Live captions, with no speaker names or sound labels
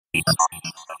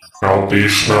Smelty,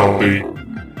 smelty.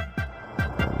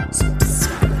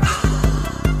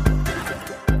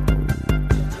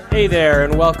 Hey there,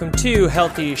 and welcome to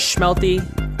Healthy Schmelty,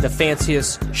 the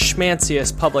fanciest,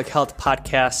 schmanciest public health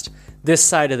podcast this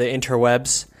side of the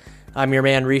interwebs. I'm your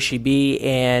man, Rishi B,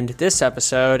 and this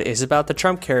episode is about the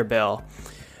Trumpcare bill,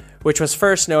 which was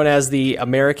first known as the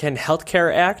American Health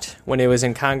Care Act when it was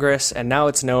in Congress, and now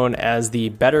it's known as the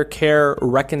Better Care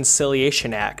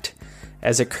Reconciliation Act,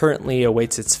 as it currently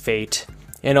awaits its fate,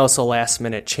 and also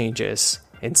last-minute changes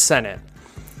in Senate.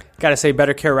 Gotta say,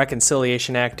 Better Care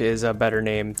Reconciliation Act is a better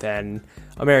name than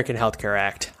American Health Care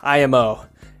Act, IMO,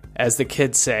 as the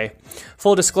kids say.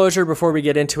 Full disclosure before we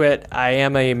get into it, I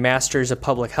am a master's of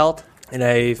public health, and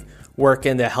I work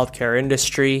in the healthcare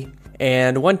industry.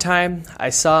 And one time,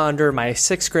 I saw under my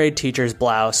 6th grade teacher's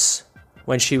blouse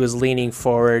when she was leaning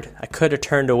forward. I could have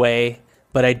turned away,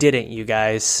 but I didn't, you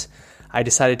guys. I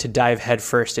decided to dive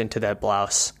headfirst into that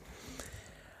blouse.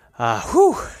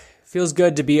 Feels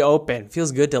good to be open.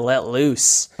 Feels good to let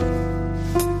loose.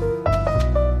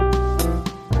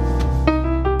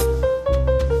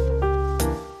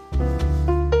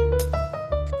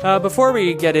 Before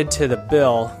we get into the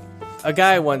bill, a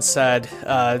guy once said,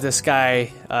 this guy,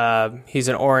 he's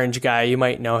an orange guy, you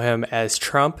might know him as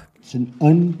Trump. It's an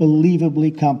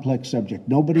unbelievably complex subject.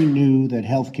 Nobody knew that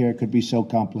healthcare could be so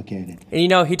complicated. And you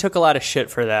know, he took a lot of shit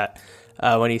for that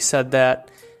when he said that.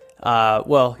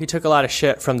 He took a lot of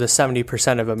shit from the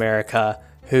 70% of America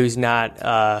who's not,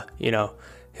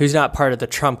 who's not part of the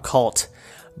Trump cult.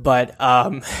 But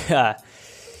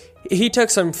he took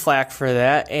some flack for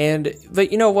that.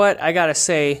 But you know what? I gotta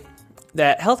say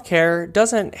that healthcare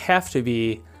doesn't have to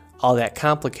be all that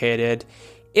complicated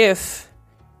if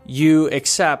you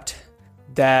accept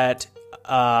that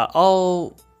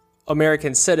all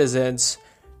American citizens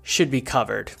should be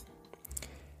covered.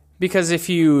 Because if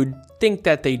you think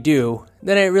that they do,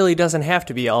 then it really doesn't have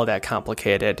to be all that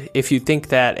complicated if you think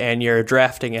that and you're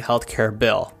drafting a healthcare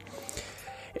bill.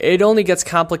 It only gets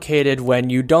complicated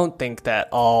when you don't think that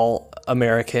all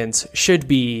Americans should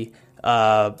have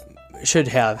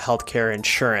healthcare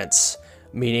insurance,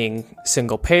 meaning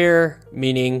single payer,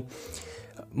 meaning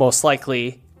most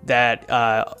likely that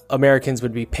Americans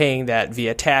would be paying that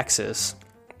via taxes.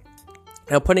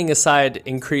 Now, putting aside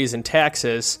increase in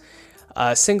taxes,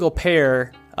 single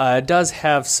payer does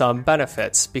have some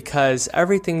benefits because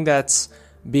everything that's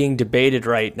being debated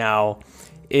right now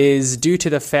is due to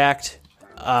the fact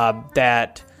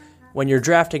that when you're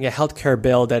drafting a healthcare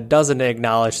bill that doesn't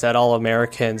acknowledge that all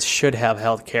Americans should have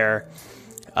healthcare,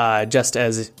 just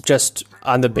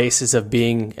on the basis of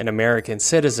being an American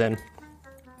citizen,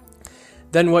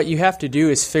 then what you have to do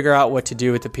is figure out what to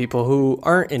do with the people who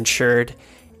aren't insured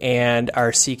and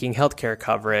are seeking healthcare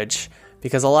coverage.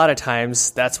 Because a lot of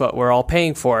times, that's what we're all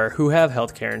paying for, who have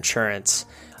healthcare insurance.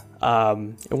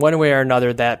 In one way or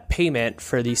another, that payment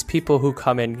for these people who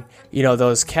come in,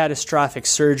 those catastrophic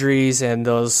surgeries and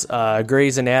those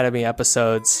Grey's Anatomy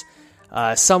episodes,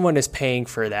 someone is paying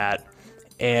for that.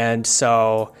 And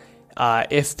so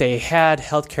if they had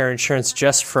healthcare insurance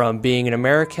just from being an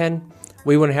American,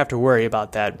 we wouldn't have to worry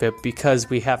about that. But because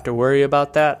we have to worry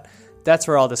about that, that's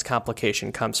where all this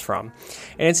complication comes from.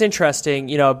 And it's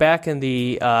interesting, back in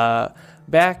the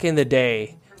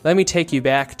day, let me take you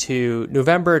back to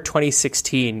November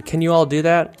 2016. Can you all do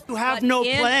that? You have no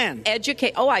plan.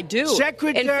 Oh, I do.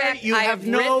 Secretary, in fact, you have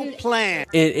no plan.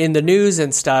 In the news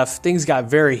and stuff, things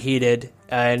got very heated.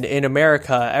 And in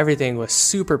America, everything was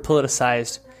super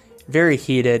politicized, very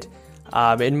heated.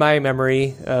 In my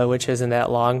memory, which isn't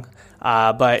that long,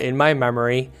 but in my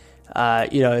memory,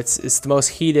 it's the most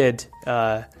heated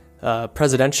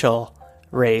presidential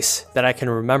race that I can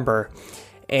remember,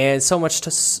 and so much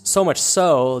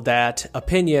so that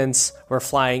opinions were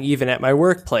flying even at my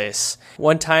workplace.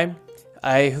 One time,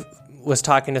 I was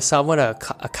talking to someone, a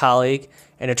colleague,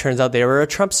 and it turns out they were a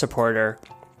Trump supporter.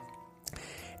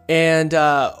 And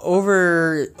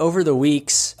over the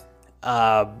weeks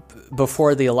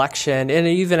before the election, and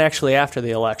even actually after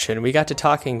the election, we got to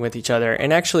talking with each other,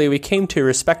 and actually we came to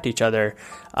respect each other,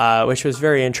 which was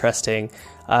very interesting.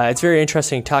 It's very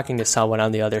interesting talking to someone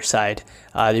on the other side.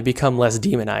 They become less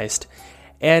demonized.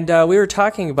 And we were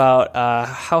talking about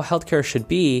how healthcare should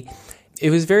be. It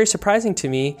was very surprising to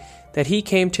me that he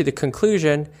came to the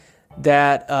conclusion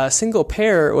that single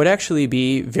payer would actually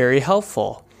be very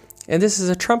helpful. And this is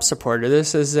a Trump supporter.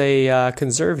 This is a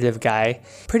conservative guy.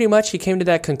 Pretty much he came to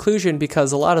that conclusion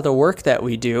because a lot of the work that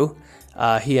we do,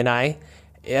 he and I,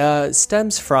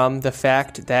 stems from the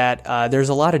fact that there's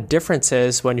a lot of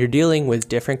differences when you're dealing with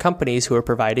different companies who are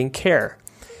providing care.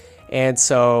 And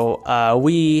so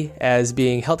we, as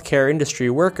being healthcare industry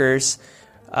workers,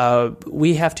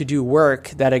 we have to do work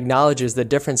that acknowledges the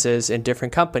differences in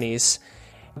different companies.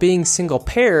 Being single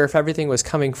payer, if everything was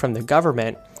coming from the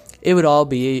government, it would all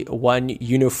be one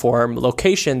uniform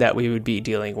location that we would be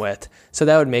dealing with. So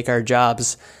that would make our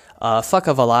jobs a fuck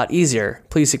of a lot easier.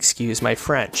 Please excuse my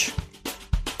French.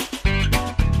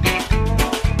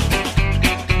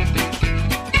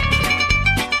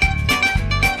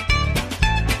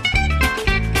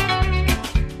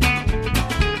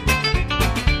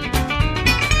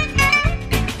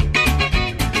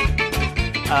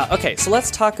 Okay, so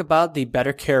let's talk about the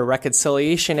Better Care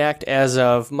Reconciliation Act as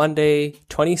of Monday,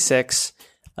 26,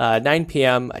 9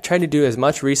 p.m. I tried to do as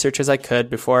much research as I could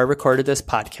before I recorded this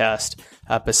podcast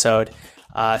episode.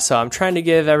 So I'm trying to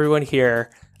give everyone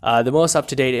here the most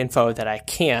up-to-date info that I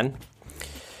can.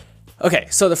 Okay,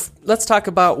 so let's talk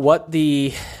about what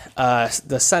the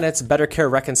Senate's Better Care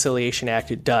Reconciliation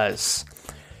Act does.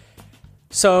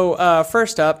 So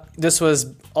first up, this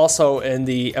was also in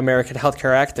the American Health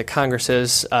Care Act, the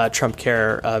Congress's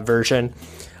Trumpcare version.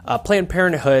 Planned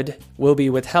Parenthood will be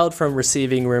withheld from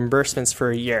receiving reimbursements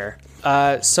for a year.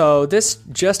 So this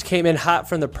just came in hot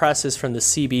from the presses from the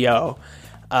CBO.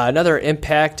 Another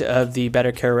impact of the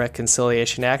Better Care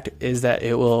Reconciliation Act is that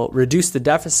it will reduce the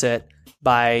deficit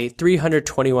by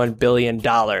 $321 billion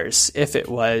if it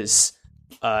was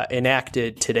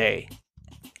enacted today.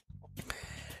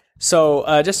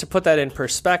 So just to put that in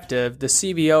perspective, the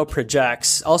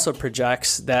CBO also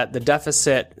projects that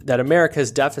that America's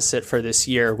deficit for this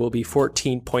year will be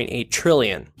 $14.8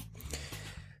 trillion.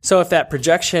 So if that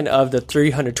projection of the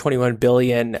 $321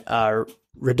 billion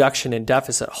reduction in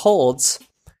deficit holds,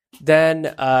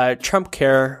 then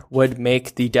Trumpcare would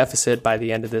make the deficit by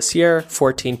the end of this year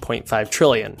 $14.5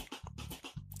 trillion.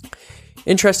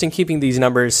 Interesting keeping these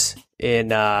numbers in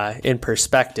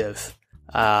perspective.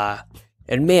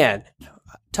 And man,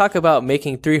 talk about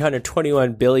making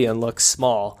 $321 billion look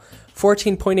small.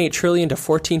 $14.8 trillion to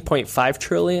 $14.5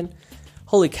 trillion?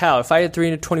 Holy cow, if I had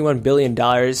 $321 billion,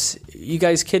 you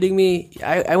guys kidding me?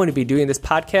 I wouldn't be doing this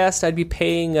podcast. I'd be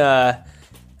paying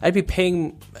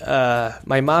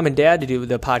my mom and dad to do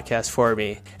the podcast for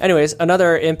me. Anyways,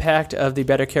 another impact of the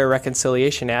Better Care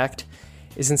Reconciliation Act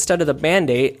is instead of the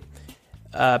mandate,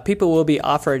 people will be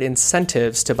offered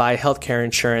incentives to buy healthcare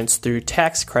insurance through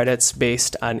tax credits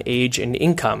based on age and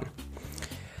income.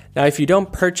 Now, if you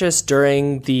don't purchase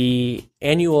during the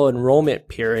annual enrollment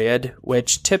period,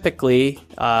 which typically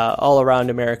all around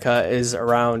America is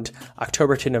around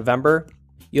October to November,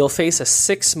 you'll face a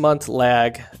 6-month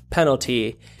lag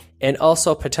penalty and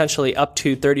also potentially up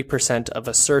to 30% of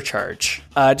a surcharge.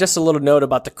 Just a little note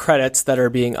about the credits that are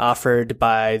being offered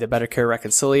by the Better Care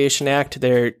Reconciliation Act.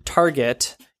 They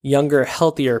target younger,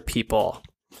 healthier people.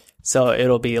 So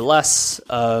it'll be less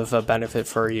of a benefit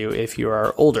for you if you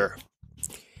are older.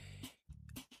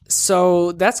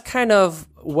 So that's kind of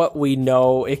what we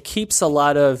know. It keeps some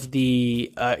of the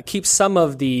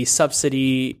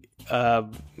subsidy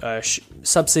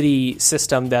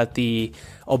system that the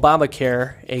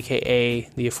Obamacare, aka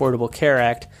the Affordable Care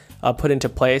Act, put into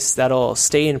place. That'll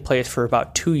stay in place for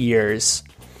about 2 years.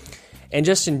 And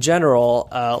just in general,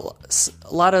 a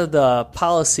lot of the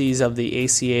policies of the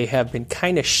ACA have been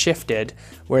kind of shifted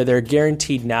where they're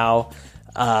guaranteed now.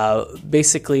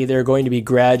 Basically, they're going to be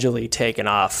gradually taken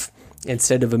off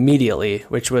instead of immediately,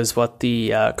 which was what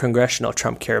the congressional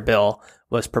Trumpcare bill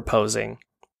was proposing.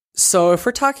 So if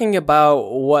we're talking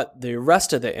about what the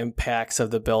rest of the impacts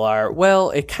of the bill are, well,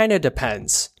 it kind of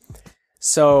depends.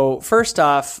 So first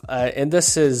off, and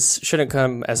shouldn't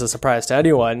come as a surprise to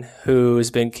anyone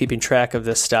who's been keeping track of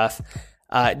this stuff,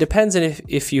 it depends on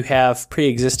if you have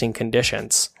pre-existing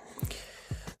conditions.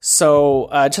 So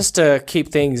just to keep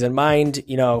things in mind,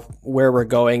 where we're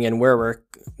going and where we're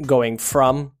going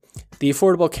from, the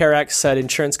Affordable Care Act said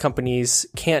insurance companies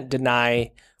can't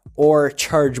deny or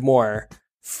charge more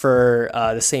for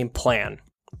the same plan.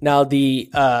 Now, the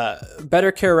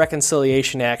Better Care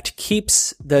Reconciliation Act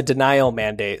keeps the denial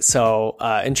mandate, so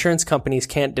insurance companies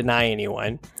can't deny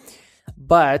anyone,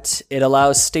 but it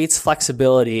allows states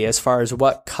flexibility as far as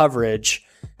what coverage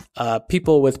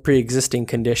people with pre-existing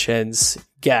conditions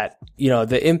get.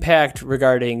 The impact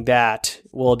regarding that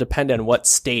will depend on what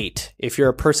state. If you're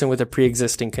a person with a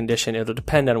pre-existing condition, it'll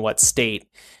depend on what state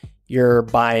you're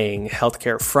buying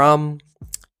healthcare from,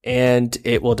 and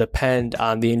it will depend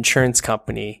on the insurance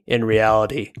company in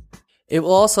reality. It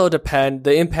will also depend,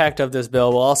 the impact of this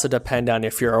bill will also depend on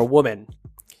if you're a woman.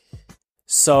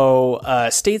 So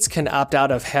states can opt out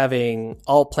of having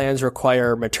all plans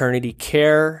require maternity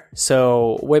care,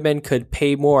 so women could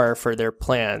pay more for their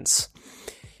plans.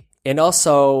 And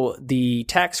also the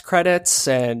tax credits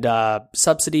and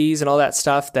subsidies and all that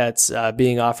stuff that's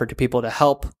being offered to people to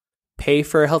help pay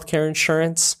for healthcare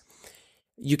insurance.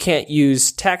 You can't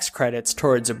use tax credits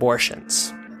towards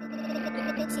abortions.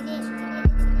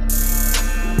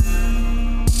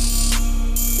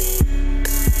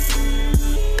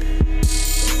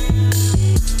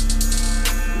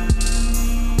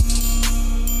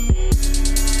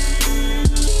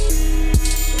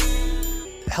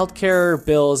 Healthcare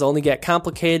bills only get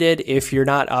complicated if you're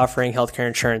not offering healthcare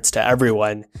insurance to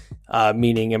everyone,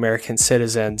 meaning American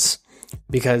citizens,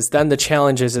 because then the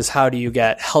challenge is how do you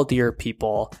get healthy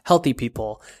people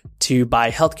to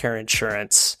buy healthcare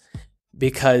insurance?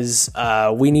 Because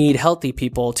we need healthy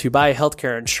people to buy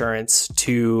healthcare insurance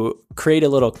to create a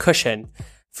little cushion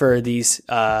for these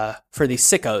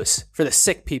sickos, for the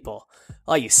sick people.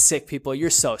 Oh, you sick people, you're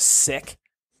so sick.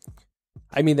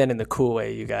 I mean that in the cool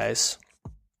way, you guys.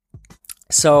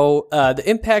 So the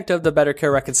impact of the Better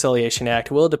Care Reconciliation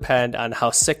Act will depend on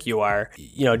how sick you are.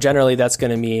 Generally that's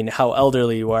going to mean how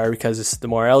elderly you are, because the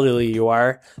more elderly you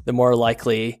are, the more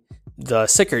likely the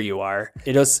sicker you are.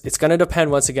 It's going to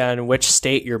depend, once again, which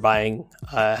state you're buying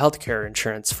healthcare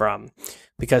insurance from,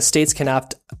 because states can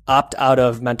opt out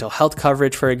of mental health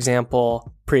coverage, for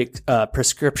example,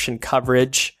 prescription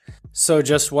coverage. So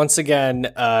just once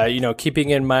again, keeping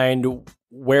in mind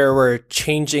where we're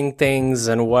changing things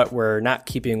and what we're not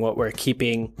keeping, what we're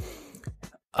keeping.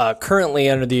 Currently,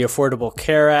 under the Affordable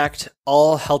Care Act,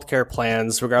 all healthcare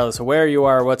plans, regardless of where you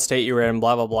are, what state you're in,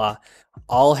 blah, blah, blah,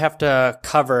 all have to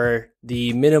cover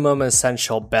the minimum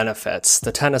essential benefits,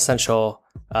 the 10 essential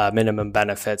minimum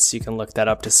benefits. You can look that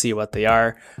up to see what they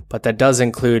are, but that does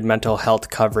include mental health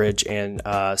coverage and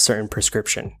certain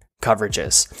prescription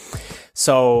coverages.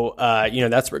 So,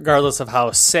 that's regardless of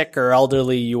how sick or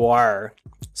elderly you are.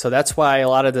 So that's why a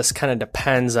lot of this kind of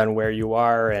depends on where you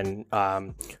are and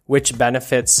which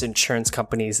benefits insurance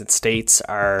companies and states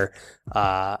are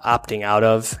opting out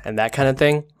of and that kind of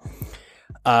thing.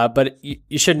 But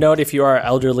you should note, if you are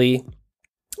elderly,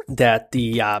 that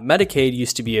the Medicaid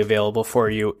used to be available for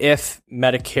you if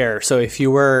Medicare. So if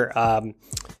you were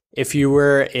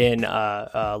in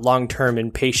a long-term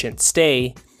inpatient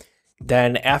stay,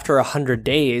 then after 100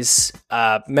 days,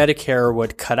 Medicare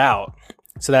would cut out.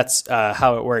 So that's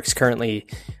how it works currently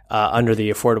under the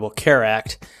Affordable Care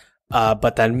Act.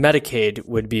 But then Medicaid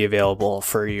would be available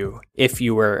for you if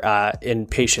you were in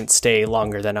patient stay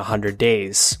longer than 100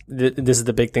 days. This is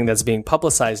the big thing that's being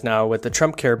publicized now with the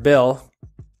Trumpcare bill,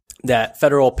 that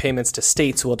federal payments to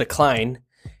states will decline.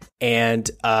 And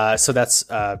so that's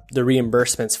the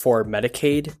reimbursements for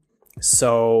Medicaid.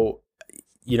 So,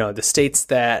 the states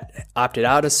that opted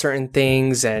out of certain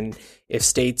things, and if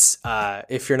states,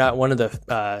 if you're not one of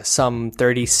the some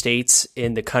 30 states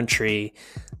in the country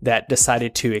that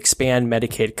decided to expand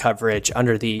Medicaid coverage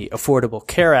under the Affordable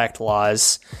Care Act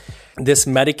laws, this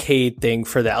Medicaid thing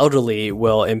for the elderly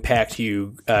will impact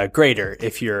you greater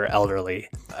if you're elderly.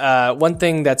 One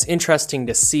thing that's interesting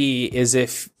to see is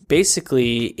if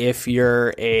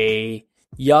you're a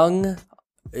young,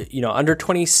 under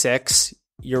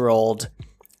 26-year-old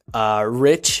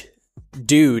rich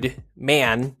dude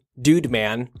man,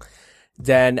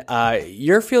 then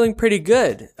you're feeling pretty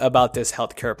good about this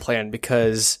healthcare plan,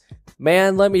 because,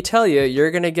 man, let me tell you,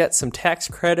 you're going to get some tax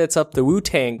credits up the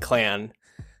Wu-Tang Clan,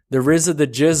 the RZA, the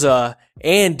Jizza,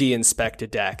 and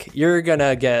de-inspected deck. You're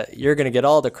gonna get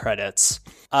all the credits.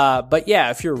 But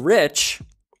yeah, if you're rich,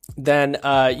 then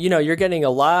you're getting a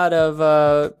lot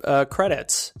of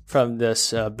credits from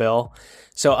this bill.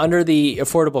 So under the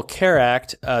Affordable Care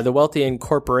Act, the wealthy and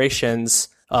corporations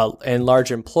and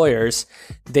large employers,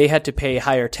 they had to pay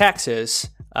higher taxes,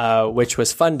 which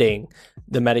was funding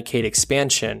the Medicaid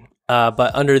expansion.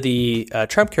 But under the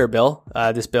Trumpcare bill,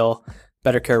 this bill,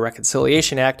 Better Care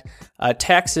Reconciliation Act,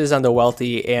 taxes on the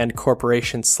wealthy and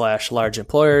corporations/large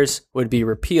employers would be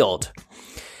repealed.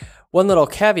 One little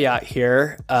caveat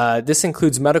here, this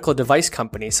includes medical device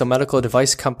companies. So medical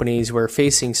device companies were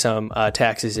facing some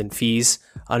taxes and fees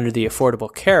under the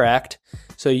Affordable Care Act.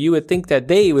 So you would think that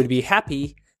they would be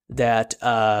happy that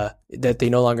they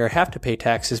no longer have to pay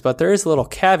taxes. But there is a little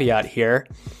caveat here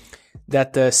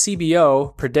that the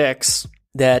CBO predicts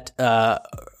that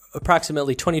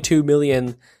approximately 22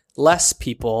 million less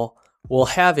people will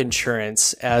have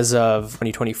insurance as of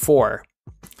 2024.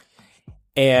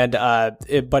 And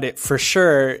for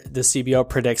sure, the CBO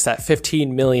predicts that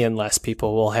 15 million less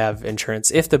people will have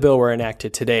insurance if the bill were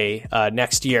enacted today,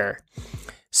 next year.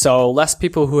 So less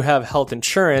people who have health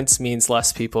insurance means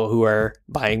less people who are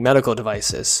buying medical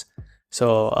devices.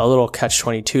 So a little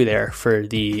catch-22 there for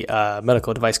the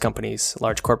medical device companies,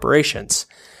 large corporations.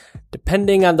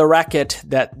 depending on the racket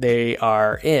that they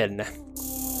are in.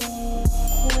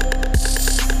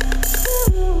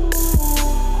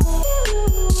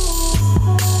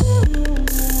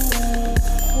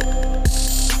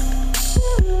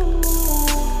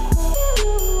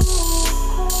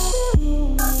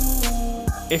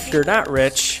 If you're not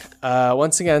rich,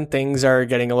 once again, things are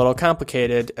getting a little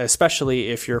complicated, especially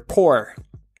if you're poor.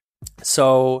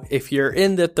 So if you're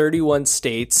in the 31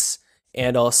 states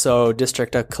and also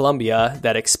District of Columbia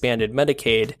that expanded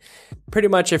Medicaid, pretty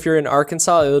much if you're in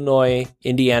Arkansas, Illinois,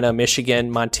 Indiana,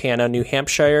 Michigan, Montana, New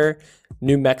Hampshire,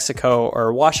 New Mexico,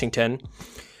 or Washington,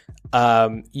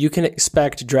 you can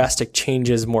expect drastic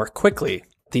changes more quickly.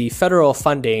 The federal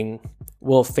funding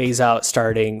will phase out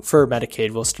starting for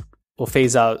Medicaid, will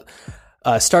phase out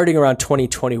starting around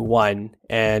 2021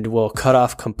 and will cut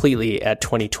off completely at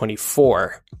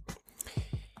 2024.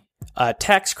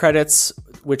 Tax credits,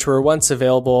 which were once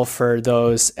available for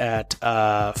those at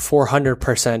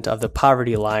 400% of the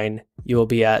poverty line, you will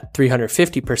be at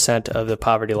 350% of the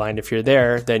poverty line. If you're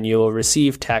there, then you will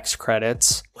receive tax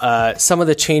credits. Some of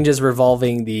the changes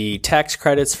revolving the tax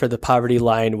credits for the poverty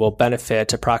line will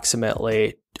benefit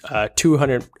approximately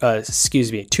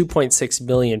 2.6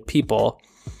 million people.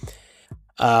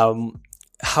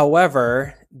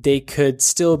 However, they could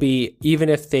still be, even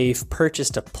if they've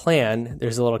purchased a plan,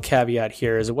 there's a little caveat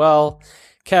here as well.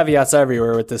 Caveats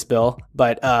everywhere with this bill,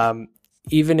 but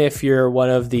even if you're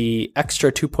one of the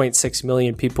extra 2.6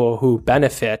 million people who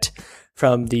benefit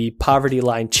from the poverty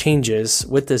line changes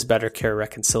with this Better Care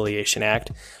Reconciliation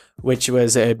Act, which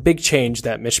was a big change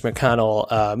that Mitch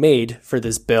McConnell made for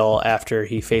this bill after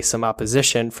he faced some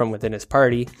opposition from within his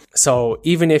party. So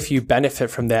even if you benefit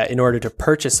from that in order to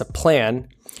purchase a plan,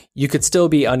 you could still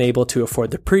be unable to afford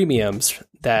the premiums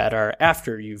that are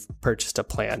after you've purchased a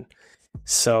plan.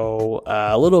 So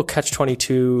a little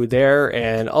catch-22 there.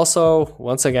 And also,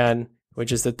 once again,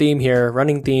 which is the theme here,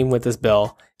 running theme with this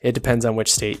bill, it depends on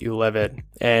which state you live in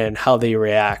and how they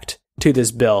react to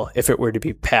this bill if it were to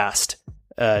be passed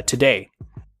today.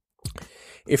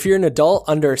 If you're an adult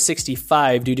under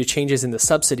 65 due to changes in the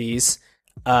subsidies,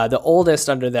 the oldest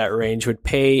under that range would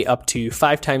pay up to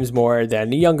 5 times more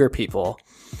than the younger people,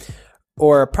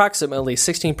 or approximately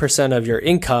 16% of your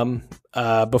income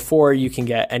before you can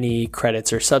get any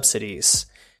credits or subsidies.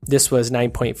 This was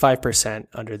 9.5%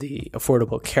 under the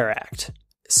Affordable Care Act.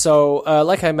 So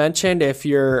like I mentioned, if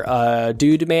you're a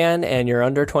dude man and you're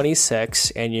under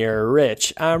 26 and you're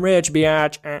rich, I'm rich,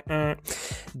 biatch,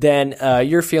 then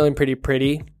you're feeling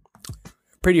pretty.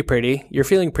 You're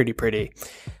feeling pretty.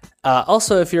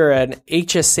 Also, if you're an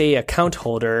HSA account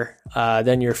holder,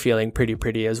 then you're feeling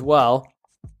pretty as well,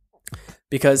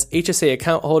 because HSA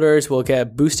account holders will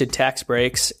get boosted tax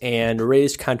breaks and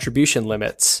raised contribution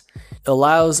limits. It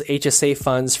allows HSA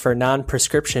funds for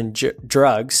non-prescription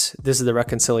drugs. This is the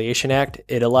Reconciliation Act.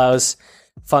 It allows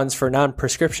funds for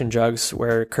non-prescription drugs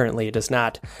where currently it does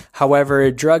not.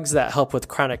 However, drugs that help with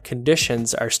chronic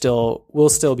conditions will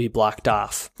still be blocked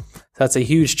off. That's a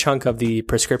huge chunk of the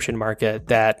prescription market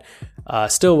that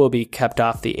still will be kept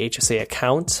off the HSA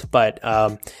account, but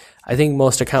I think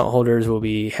most account holders will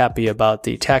be happy about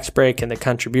the tax break and the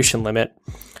contribution limit,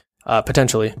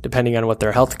 potentially, depending on what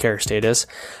their healthcare state is.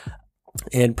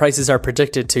 And prices are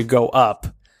predicted to go up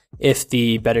if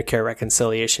the Better Care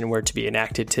Reconciliation were to be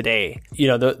enacted today. You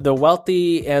know, the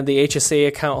wealthy and the HSA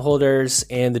account holders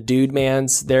and the dude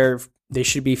mans, they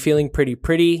should be feeling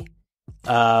pretty.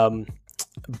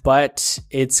 But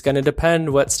it's going to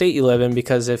depend what state you live in,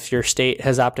 because if your state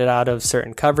has opted out of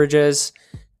certain coverages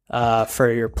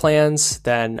for your plans,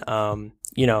 then,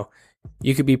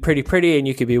 you could be pretty and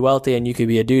you could be wealthy and you could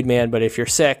be a dude man. But if you're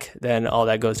sick, then all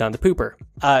that goes down the pooper.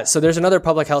 So there's another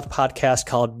public health podcast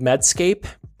called Medscape,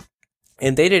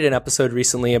 and they did an episode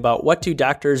recently about what do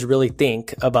doctors really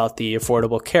think about the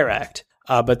Affordable Care Act.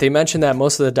 But they mentioned that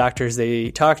most of the doctors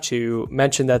they talked to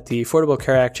mentioned that the Affordable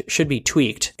Care Act should be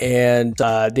tweaked. And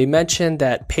they mentioned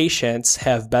that patients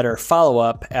have better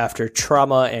follow-up after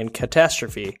trauma and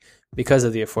catastrophe because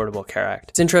of the Affordable Care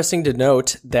Act. It's interesting to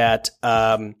note that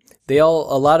a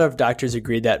lot of doctors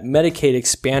agreed that Medicaid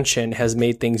expansion has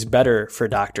made things better for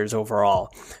doctors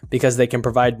overall because they can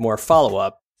provide more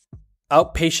follow-up.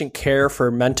 Outpatient care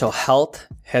for mental health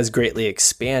has greatly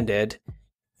expanded,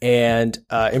 and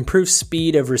improved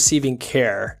speed of receiving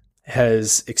care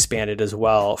has expanded as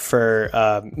well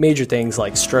for major things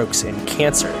like strokes and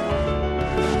cancer.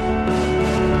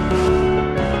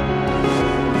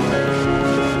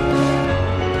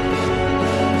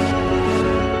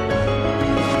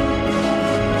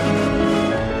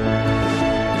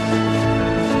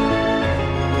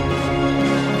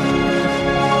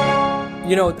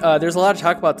 There's a lot of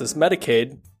talk about this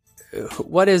Medicaid.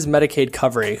 What is Medicaid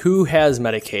covering? Who has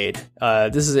Medicaid?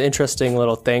 This is an interesting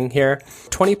little thing here.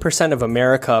 20% of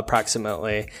America,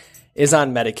 approximately, is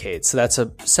on Medicaid. So that's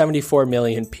 74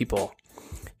 million people.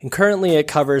 And currently it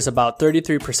covers about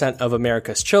 33% of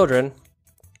America's children,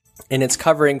 and it's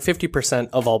covering 50%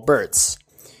 of all births.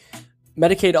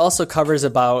 Medicaid also covers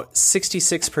about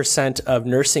 66% of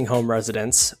nursing home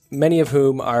residents, many of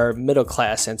whom are middle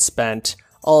class and spent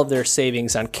all of their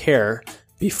savings on care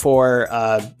before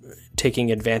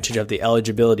taking advantage of the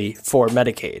eligibility for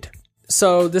Medicaid.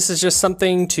 So this is just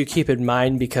something to keep in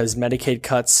mind because Medicaid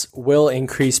cuts will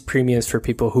increase premiums for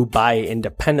people who buy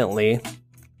independently.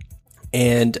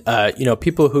 And,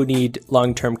 people who need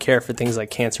long-term care for things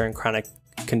like cancer and chronic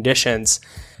conditions,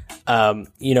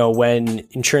 when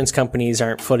insurance companies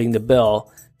aren't footing the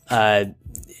bill,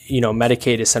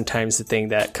 Medicaid is sometimes the thing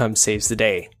that saves the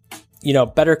day.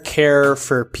 Better care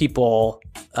for people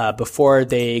before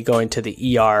they go into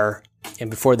the ER and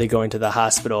before they go into the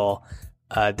hospital.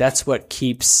 That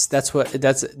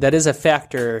is a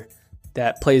factor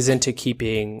that plays into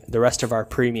keeping the rest of our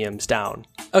premiums down.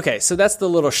 Okay, so that's the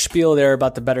little spiel there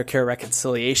about the Better Care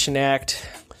Reconciliation Act.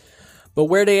 But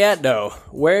where they at, though?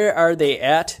 Where are they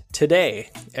at today?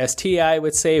 As T.I.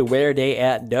 would say, where they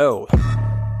at, though?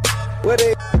 Where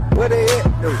they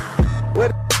at, though? Where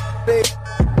they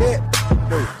at,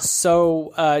 though?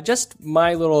 So, just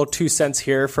my little 2 cents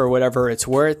here for whatever it's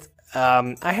worth.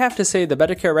 I have to say the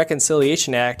Better Care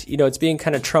Reconciliation Act, it's being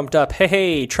kind of trumped up.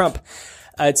 Hey, Trump.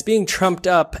 It's being trumped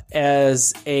up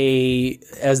as the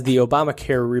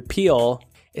Obamacare repeal.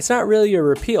 It's not really a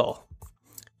repeal.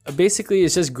 Basically,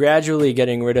 it's just gradually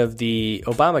getting rid of the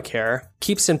Obamacare.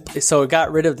 So it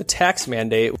got rid of the tax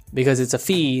mandate because it's a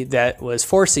fee that was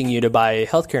forcing you to buy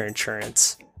healthcare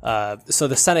insurance. So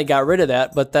the Senate got rid of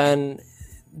that, but then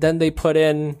they put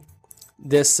in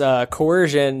this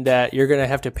coercion that you're going to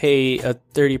have to pay a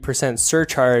 30%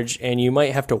 surcharge, and you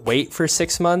might have to wait for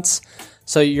 6 months.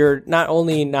 So you're not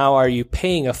only now are you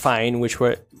paying a fine, which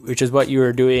is what you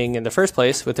were doing in the first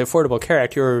place with the Affordable Care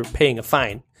Act, you're paying a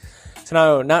fine. So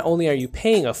now not only are you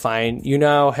paying a fine, you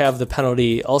now have the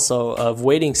penalty also of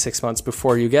waiting 6 months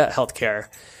before you get health care.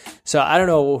 So I don't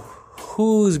know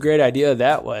whose great idea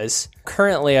that was.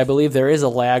 Currently, I believe there is a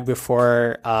lag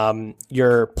before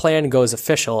your plan goes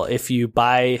official if you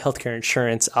buy healthcare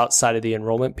insurance outside of the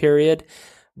enrollment period.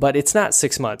 But it's not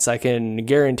 6 months. I can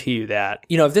guarantee you that.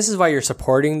 If this is why you're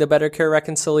supporting the Better Care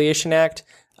Reconciliation Act,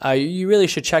 you really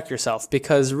should check yourself,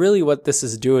 because really what this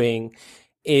is doing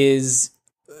is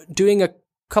doing a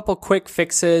couple quick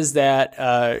fixes that,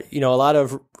 a lot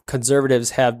of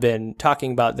conservatives have been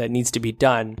talking about that needs to be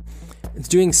done. It's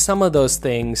doing some of those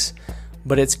things,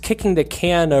 but it's kicking the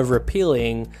can of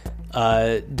repealing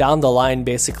down the line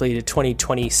basically to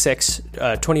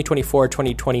 2024,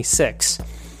 2026.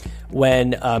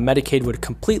 When Medicaid would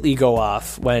completely go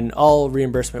off, when all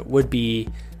reimbursement would be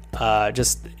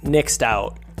just nixed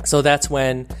out. So that's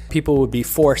when people would be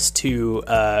forced to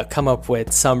come up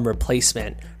with some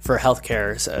replacement for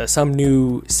healthcare, some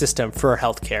new system for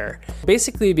healthcare.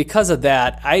 Basically, because of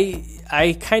that,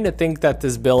 I kind of think that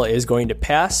this bill is going to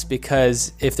pass,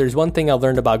 because if there's one thing I've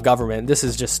learned about government, this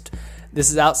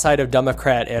is outside of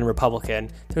Democrat and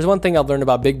Republican. There's one thing I've learned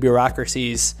about big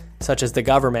bureaucracies, such as the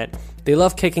government. They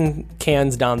love kicking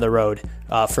cans down the road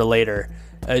for later,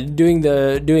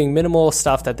 doing minimal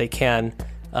stuff that they can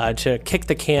to kick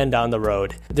the can down the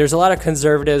road. There's a lot of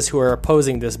conservatives who are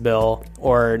opposing this bill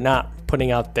or not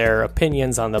putting out their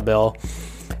opinions on the bill.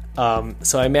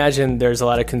 So I imagine there's a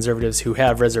lot of conservatives who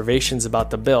have reservations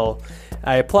about the bill.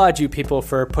 I applaud you people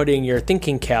for putting your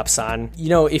thinking caps on.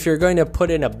 If you're going to put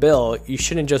in a bill, you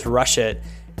shouldn't just rush it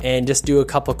and just do a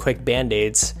couple quick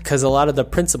band-aids, because a lot of the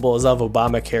principles of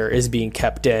Obamacare is being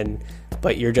kept in,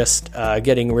 but you're just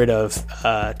getting rid of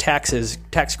tax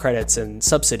credits and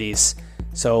subsidies,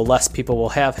 so less people will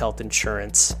have health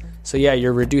insurance. So yeah,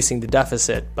 you're reducing the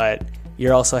deficit, but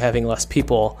you're also having less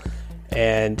people.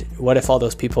 And what if all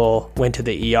those people went to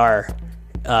the ER?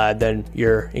 Then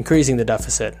you're increasing the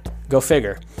deficit. Go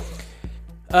figure.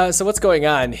 So what's going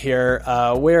on here?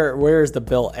 Where is the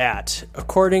bill at?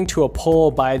 According to a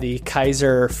poll by the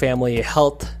Kaiser Family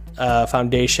Health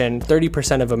Foundation,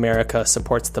 30% of America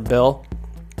supports the bill.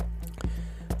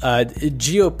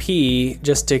 GOP,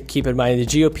 just to keep in mind, the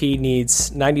GOP needs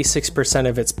 96%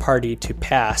 of its party to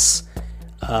pass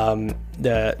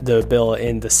the bill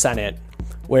in the Senate,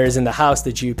 whereas in the House,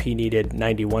 the GOP needed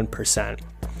 91%.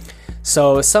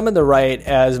 So some of the right,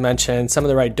 as mentioned,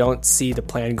 don't see the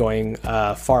plan going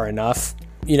far enough.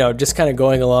 just kind of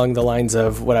going along the lines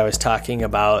of what I was talking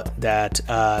about, that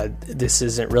this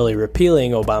isn't really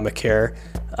repealing Obamacare.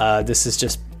 This is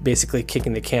just basically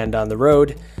kicking the can down the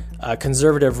road.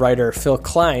 Conservative writer Phil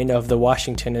Klein of the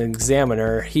Washington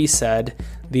Examiner, he said,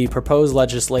 the proposed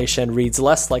legislation reads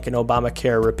less like an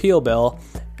Obamacare repeal bill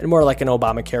and more like an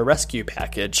Obamacare rescue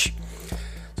package.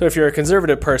 So if you're a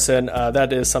conservative person,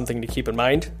 that is something to keep in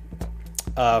mind.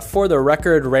 For the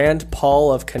record, Rand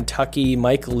Paul of Kentucky,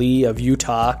 Mike Lee of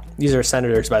Utah, these are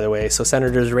senators, by the way, so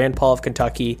Senators Rand Paul of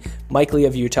Kentucky, Mike Lee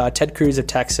of Utah, Ted Cruz of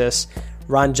Texas,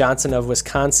 Ron Johnson of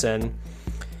Wisconsin,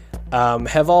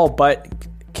 have all but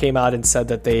came out and said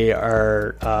that they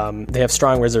have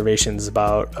strong reservations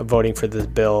about voting for this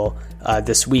bill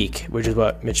this week, which is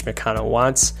what Mitch McConnell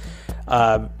wants.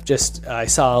 I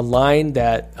saw online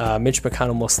that Mitch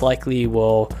McConnell most likely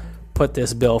will put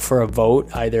this bill for a vote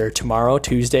either tomorrow,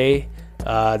 Tuesday,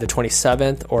 the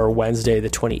 27th, or Wednesday, the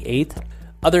 28th.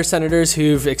 Other senators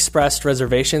who've expressed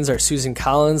reservations are Susan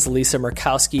Collins, Lisa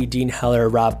Murkowski, Dean Heller,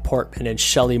 Rob Portman, and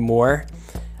Shelley Moore.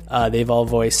 They've all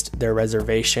voiced their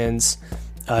reservations.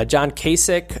 John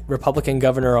Kasich, Republican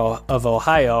governor of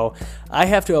Ohio. I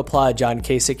have to applaud John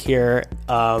Kasich here.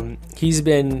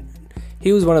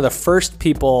 He was one of the first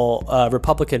people,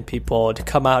 Republican people, to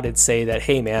come out and say that,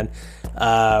 hey, man,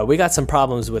 we got some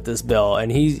problems with this bill.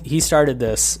 And he started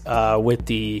this with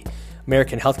the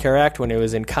American Health Care Act when it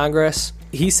was in Congress.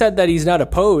 He said that he's not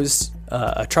opposed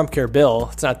a Trumpcare bill.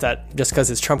 It's not that just because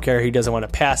it's Trumpcare he doesn't want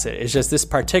to pass it. It's just this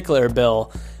particular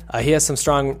bill, he has some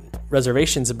strong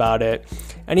reservations about it.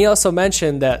 And he also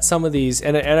mentioned that some of these,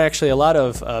 and actually a lot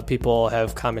of people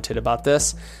have commented about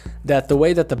this, that the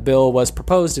way that the bill was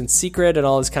proposed in secret and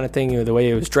all this kind of thing, the way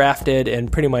it was drafted,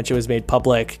 and pretty much it was made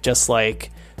public just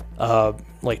like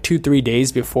 2-3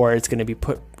 days before it's going to be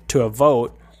put to a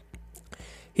vote,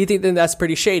 he thinks that that's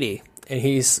pretty shady. And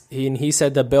he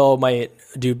said the bill might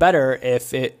do better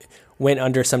if it went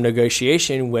under some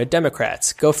negotiation with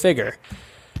Democrats. Go figure.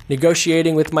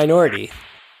 Negotiating with minority.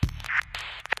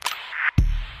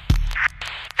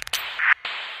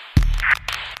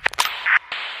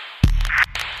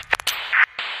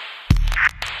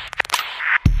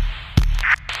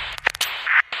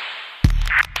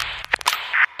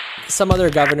 Some other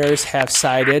governors have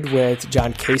sided with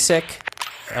John Kasich.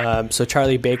 So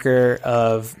Charlie Baker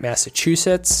of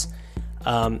Massachusetts,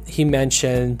 he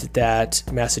mentioned that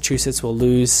Massachusetts will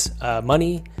lose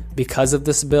money because of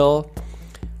this bill.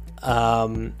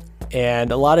 And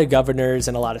a lot of governors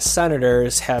and a lot of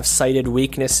senators have cited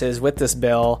weaknesses with this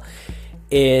bill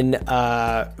in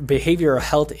behavioral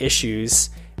health issues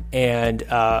and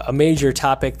a major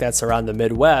topic that's around the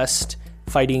Midwest,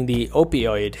 fighting the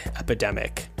opioid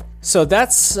epidemic. So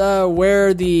that's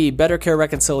where the Better Care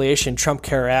Reconciliation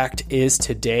Trumpcare Act is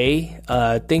today.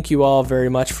 Thank you all very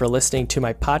much for listening to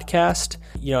my podcast.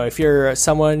 If you're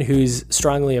someone who's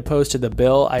strongly opposed to the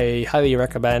bill, I highly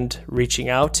recommend reaching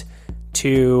out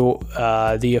to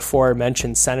the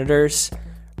aforementioned senators,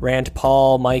 Rand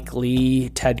Paul, Mike Lee,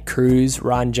 Ted Cruz,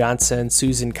 Ron Johnson,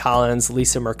 Susan Collins,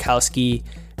 Lisa Murkowski,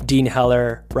 Dean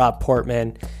Heller, Rob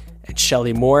Portman, and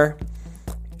Shelley Moore.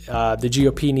 The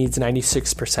GOP needs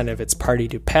 96% of its party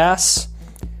to pass.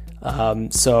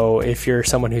 So if you're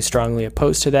someone who's strongly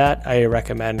opposed to that, I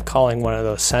recommend calling one of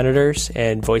those senators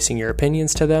and voicing your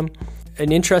opinions to them.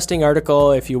 An interesting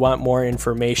article, if you want more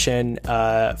information,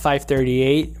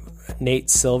 538, Nate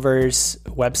Silver's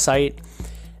website.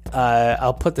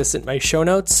 I'll put this in my show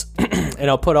notes, and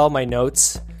I'll put all my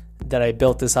notes that I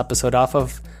built this episode off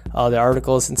of, all the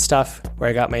articles and stuff where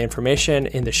I got my information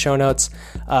in the show notes.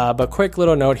 But quick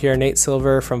little note here, Nate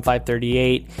Silver from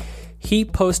 538, he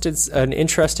posted an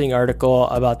interesting article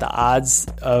about the odds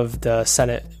of the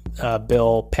Senate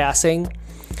bill passing.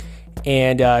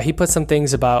 And he put some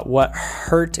things about what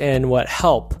hurt and what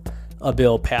help a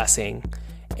bill passing.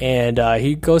 And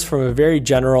he goes from a very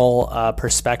general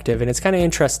perspective. And it's kind of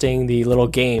interesting, the little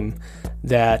game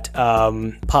that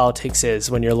politics is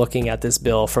when you're looking at this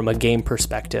bill from a game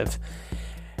perspective,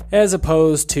 as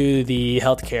opposed to the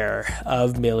healthcare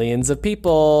of millions of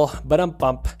people.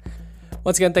 Ba-dum-bump.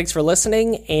 Once again, thanks for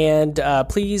listening, and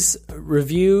please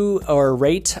review or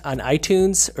rate on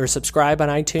iTunes or subscribe on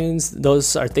iTunes.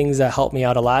 Those are things that help me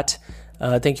out a lot.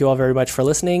 Thank you all very much for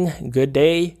listening. Good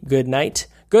day, good night,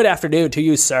 good afternoon to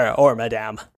you, sir or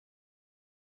madam.